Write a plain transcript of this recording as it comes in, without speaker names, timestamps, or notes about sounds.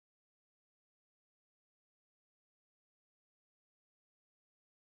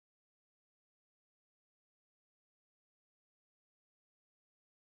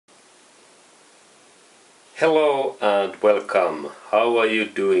Hello and welcome. How are you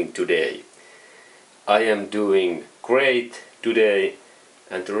doing today? I am doing great today,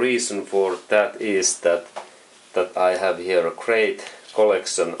 and the reason for that is that I have here a great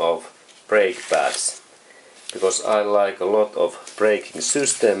collection of brake pads, because I like a lot of braking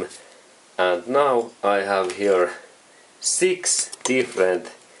system, and now I have here 6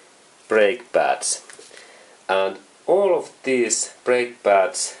 different brake pads, and all of these brake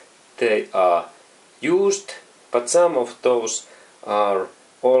pads, they are used, but some of those are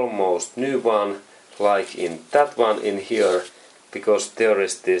almost new one, like in that one in here, because there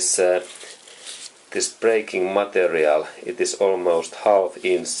is this braking material. It is almost half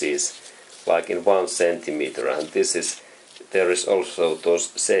inches, like in 1 centimeter, and there is also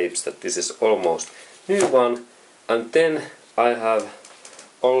those shapes that this is almost new one. And then I have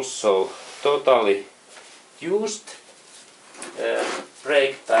also totally used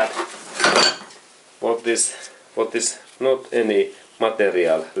brake pad. What is not any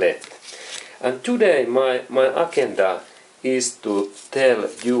material left. And today my agenda is to tell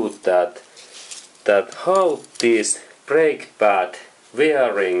you that how this brake pad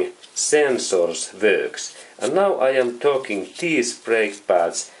wearing sensors works. And now I am talking these brake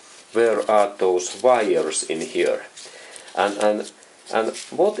pads, where are those wires in here. And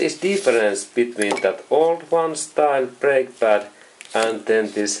what is difference between that old one style brake pad and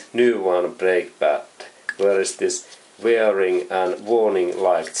then this new one brake pad, where is this wearing and warning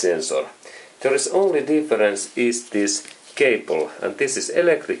light sensor. There is only difference is this cable, and this is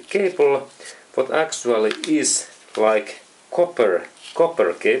electric cable, what actually is like copper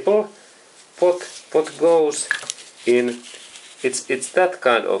cable, what goes in, it's that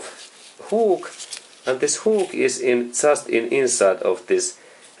kind of hook, and this hook is just inside of this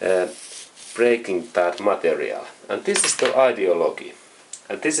braking pad material. And this is the ideology.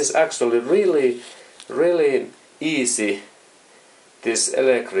 And this is actually really easy, this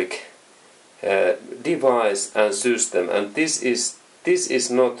electric device and system. And this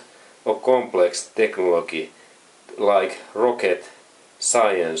is not a complex technology like rocket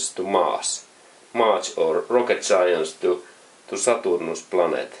science to Mars or rocket science to Saturnus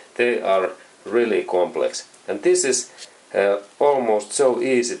planet. They are really complex. And this is almost so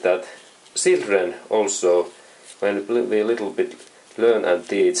easy that children also, when we little bit learn and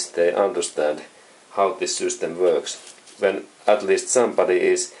teach, they understand how this system works. When at least somebody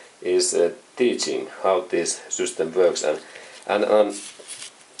is teaching how this system works, and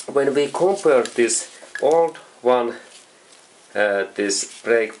when we compare this old one, this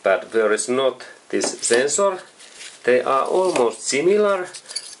brake pad, where is not this sensor, they are almost similar,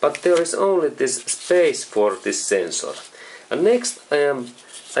 but there is only this space for this sensor. And next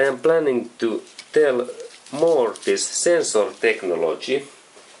I am planning to tell more this sensor technology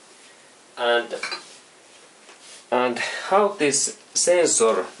and how this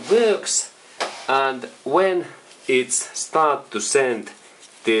sensor works, and when it starts to send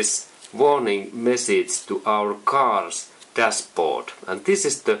this warning message to our car's dashboard. And this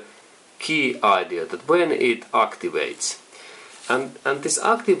is the key idea, that when it activates. And this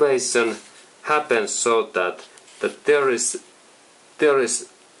activation happens so that there is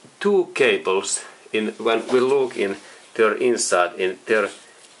 2 cables when we look in their inside. In there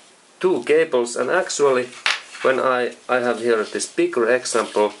 2 cables, and actually when I have here this bigger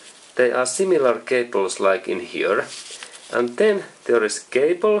example, they are similar cables like in here. And then there is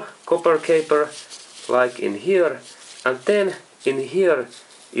cable, copper cable, like in here. And then in here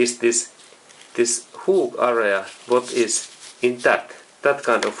is this hook area, what is in that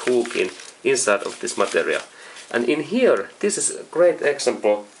kind of hook inside of this material. And in here, this is a great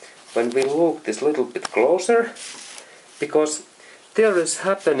example when we look this little bit closer, because there is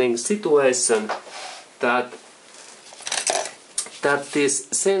happening situation that this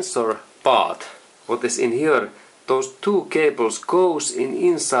sensor part, what is in here, those 2 cables goes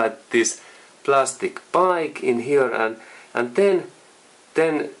inside this plastic bike in here, and then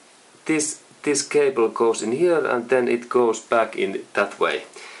this cable goes in here, and then it goes back in that way.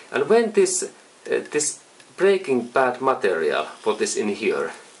 And when this braking pad material, what is in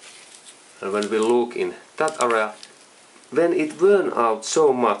here, and when we look in that area, when it burn out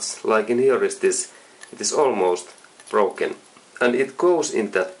so much, like in here is this, it is almost broken, and it goes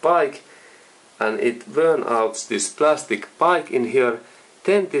in that bike, and it burn out this plastic bike in here,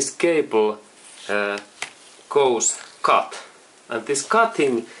 then this cable goes cut. And this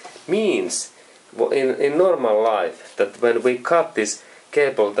cutting means in normal life that when we cut this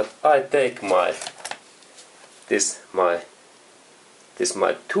cable, that I take my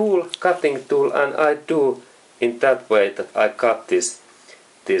tool, cutting tool, and I do in that way that I cut this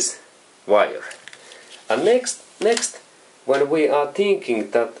wire. And next when we are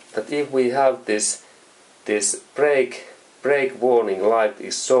thinking that if we have this brake warning light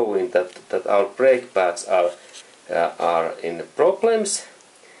is showing that our brake pads are in problems,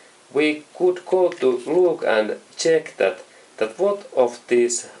 we could go to look and check that what of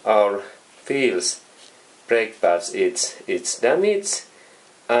these our wheels brake pads it's damaged,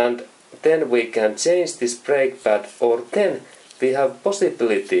 and then we can change this brake pad, or then we have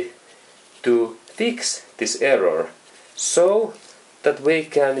possibility to fix this error so that we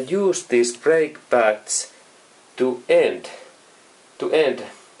can use these brake pads to end and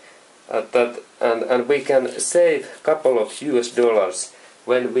we can save a couple of US$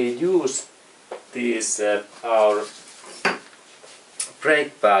 when we use these our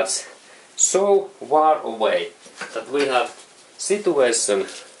brake pads so far away that we have situation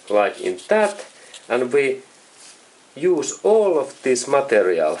like in that, and we use all of this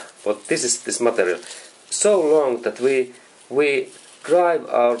material, but this is this material, so long that we drive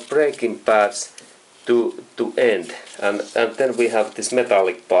our braking pads to end, and then we have this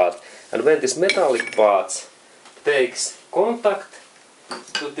metallic part, and when this metallic part takes contact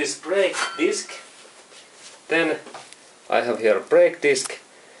to this brake disc, then I have here a brake disc,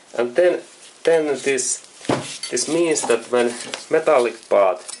 and then this means that when metallic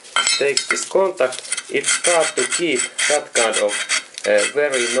part takes this contact, it starts to keep that kind of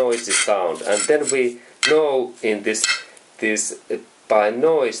very noisy sound, and then we know in this by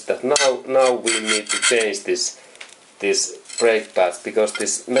noise that now we need to change this brake pads, because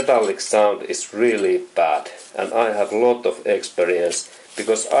this metallic sound is really bad, and I have a lot of experience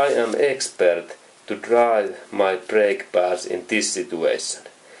because I am expert to drive my brake pads in this situation.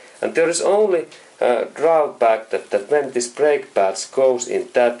 And there is only a drawback that when this brake pads goes in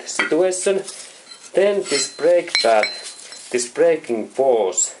that situation, then this brake pad, this braking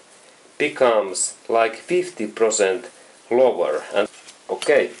force becomes like 50% lower. And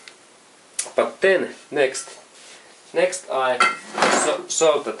okay, but then next I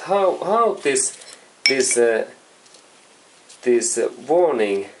saw that how this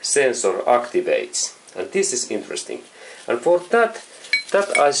warning sensor activates, and this is interesting. And for that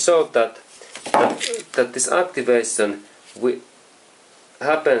I saw that this activation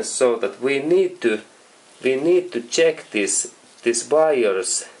happens so that we need to check this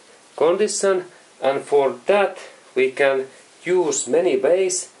wire's condition, and for that we can use many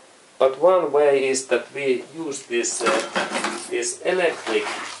ways, but one way is that we use this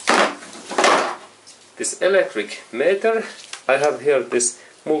electric meter. I have here this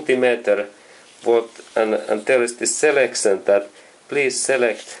multimeter, and there is this selection that please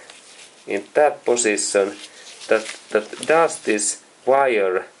select in that position that does this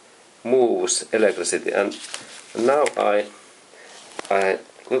wire moves electricity. And now I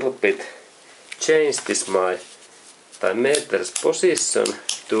little bit change this my meter's position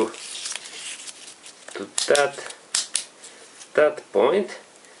to that point,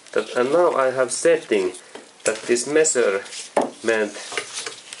 and now I have setting that this measurement,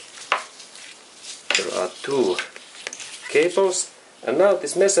 there are two cables, and now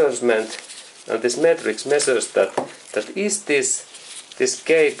this measurement and this matrix measures that is this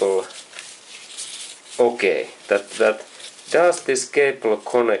cable okay, that does this cable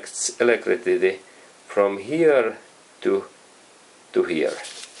connects electricity from here to here.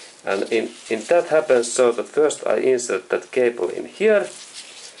 And in that happens so that first I insert that cable in here,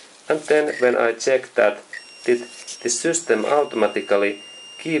 and then when I check that, this system automatically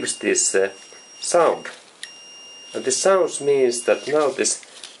gives this sound. And the sound means that now this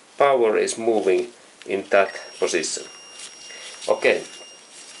power is moving in that position. Okay,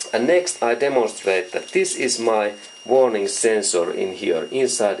 and next I demonstrate that this is my warning sensor in here,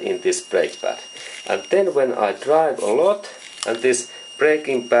 inside in this brake pad. And then when I drive a lot, and this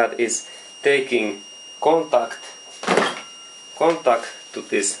braking pad is taking contact to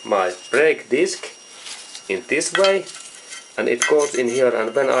this my brake disc in this way, and it goes in here,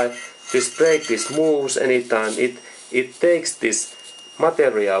 and when this brake disc moves anytime, it takes this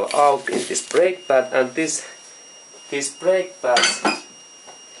material out in this brake pad, and these brake pads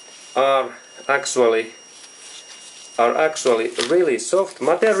are actually really soft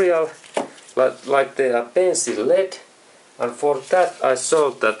material, like they are pencil lead. And for that I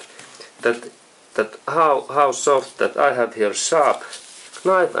saw that how soft that I have here sharp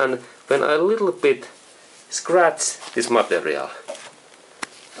knife, and when I little bit scratch this material,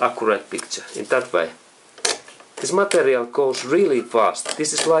 accurate picture in that way, this material goes really fast.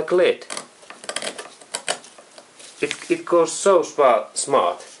 This is like lead. It goes so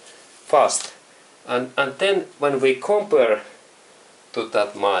fast, and then when we compare to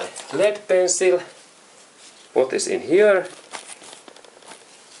that my lead pencil, what is in here,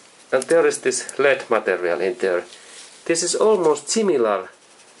 and there is this LED material in there. This is almost similar,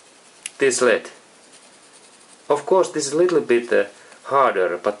 this LED. Of course this is a little bit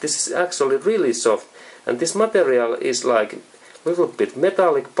harder, but this is actually really soft, and this material is like a little bit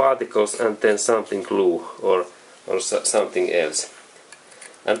metallic particles and then something glue or something else.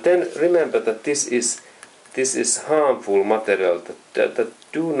 And then remember that this is harmful material that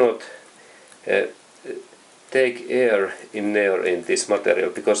do not take air in there in this material,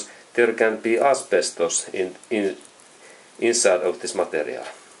 because there can be asbestos inside of this material.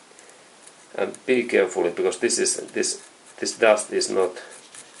 And be careful, because this dust is not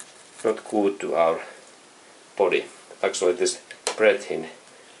good to our body. Actually, this breath in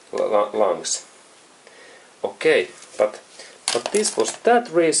lungs. Okay, but this was that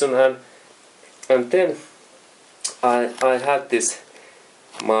reason, and then I had this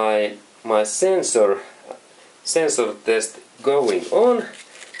my sensor test going on,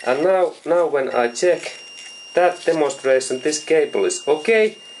 and now when I check that demonstration, this cable is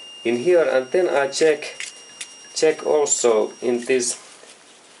okay in here, and then I check also in this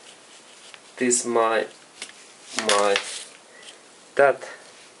my that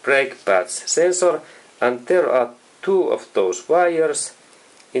brake pads sensor, and there are two of those wires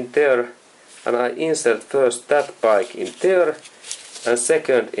in there, and I insert first that bike in there and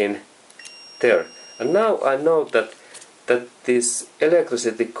second in there, and now I know that this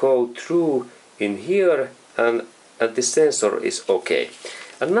electricity go through in here, and the sensor is okay.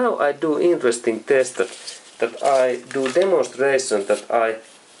 And now I do interesting test that I do demonstration that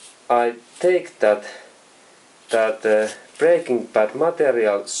I take that braking pad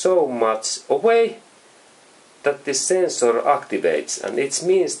material so much away that the sensor activates, and it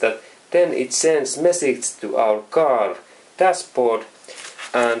means that then it sends message to our car dashboard,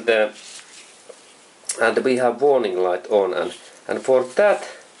 and we have warning light on, and for that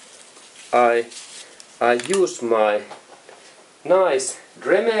I use my nice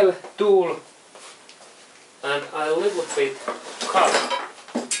Dremel tool, and I a little bit cut.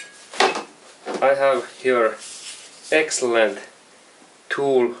 I have here excellent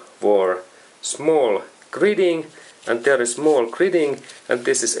tool for small gridding, and there is small gridding, and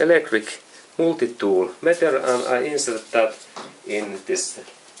this is electric multi-tool method, and I insert that in this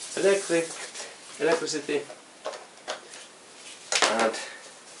electricity, and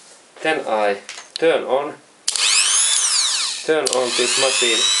then I turn on this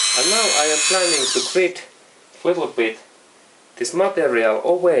machine, and now I am planning to grid a little bit this material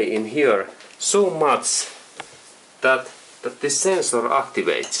away in here so much that this sensor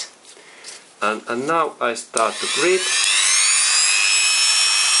activates, and now I start to grid.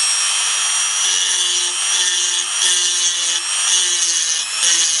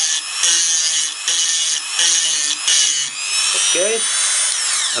 Okay,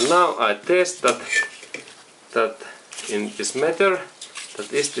 and now I test that in this meter,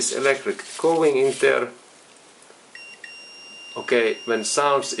 that is this electric going in there. Okay, when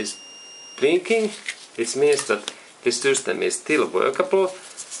sounds is blinking, it means that this system is still workable,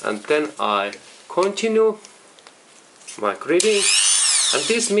 and then I continue my gridding, and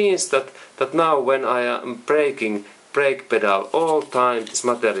this means that now when I am braking brake pedal all time, this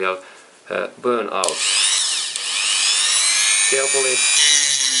material burn out. Carefully.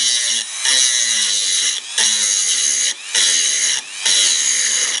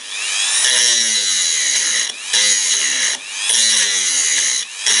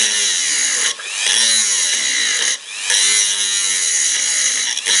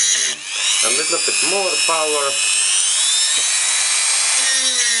 A little bit more power.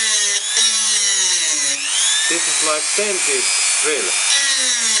 This is like dentist drill.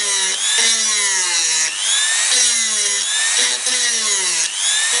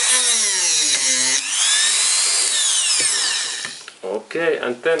 Okay,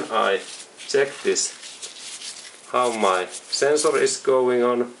 and then I check this, how my sensor is going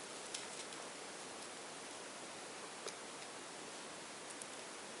on.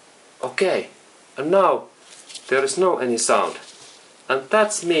 Okay, and now there is no any sound, and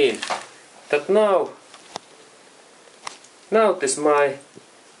that's mean that now this my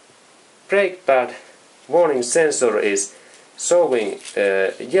brake pad warning sensor is showing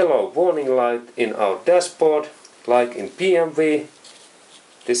yellow warning light in our dashboard, like in BMW.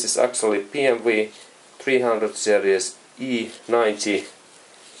 This is actually BMW 300 series E90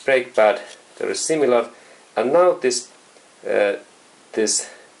 brake pad. There is similar, and now this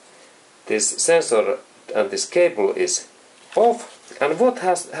sensor and this cable is off. And what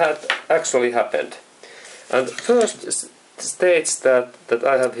had actually happened? And first states that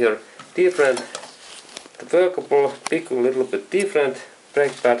I have here different the workable, big, a little bit different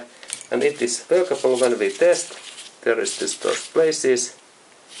brake pad, and it is workable when we test. There is those places.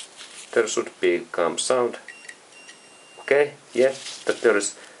 There should be calm sound. Okay, yeah, that there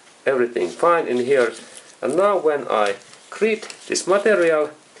is everything fine in here. And now when I grit this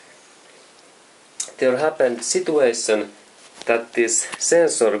material, there happened situation that this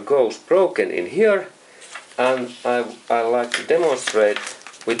sensor goes broken in here, and I like to demonstrate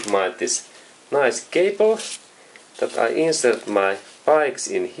with this nice cable that I insert my bikes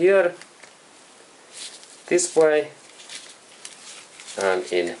in here this way and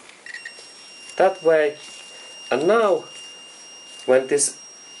in that way. And now when this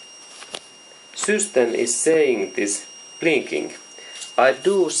system is saying this blinking, I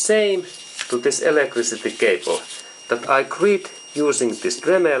do same to this electricity cable, that I grit using this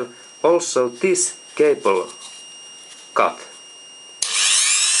Dremel also this cable cut.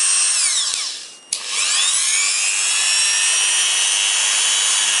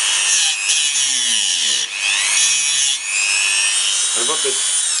 And what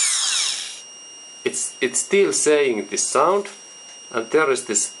it's still saying this sound, and there is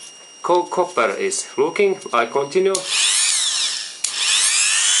this copper is looking. I continue.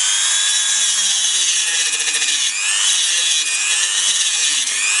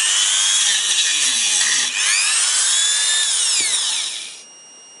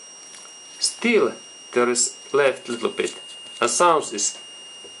 Still there is left little bit, and sounds is,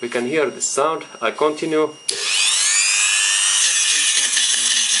 we can hear the sound. I continue.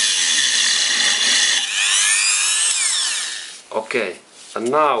 Okay, and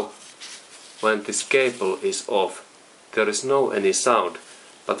now when this cable is off, there is no any sound,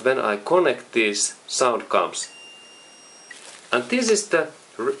 but when I connect this, sound comes. And this is the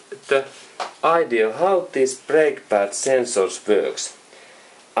idea how this brake pad sensors works.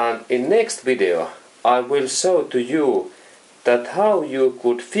 And in next video I will show to you that how you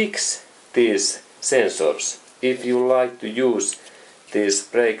could fix these sensors if you like to use these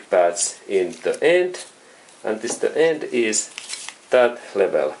brake pads in the end, and the end is that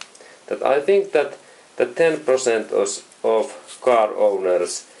level. That I think that the 10% of car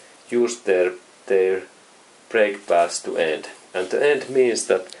owners use their brake pads to end, and the end means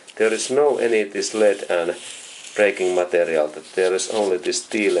that there is no any this lead and braking material, that there is only this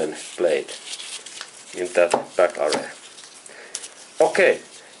steel and plate in that back area. Okay,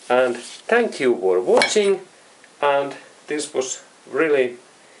 and thank you for watching, and this was really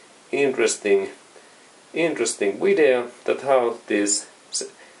interesting video that how this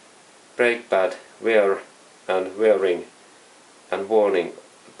brake pad wear and wearing and warning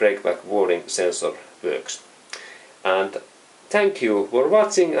brake pad warning sensor works. And thank you for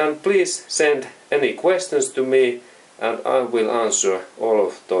watching, and please send any questions to me and I will answer all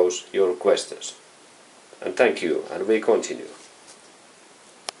of those your questions. And thank you, and we continue.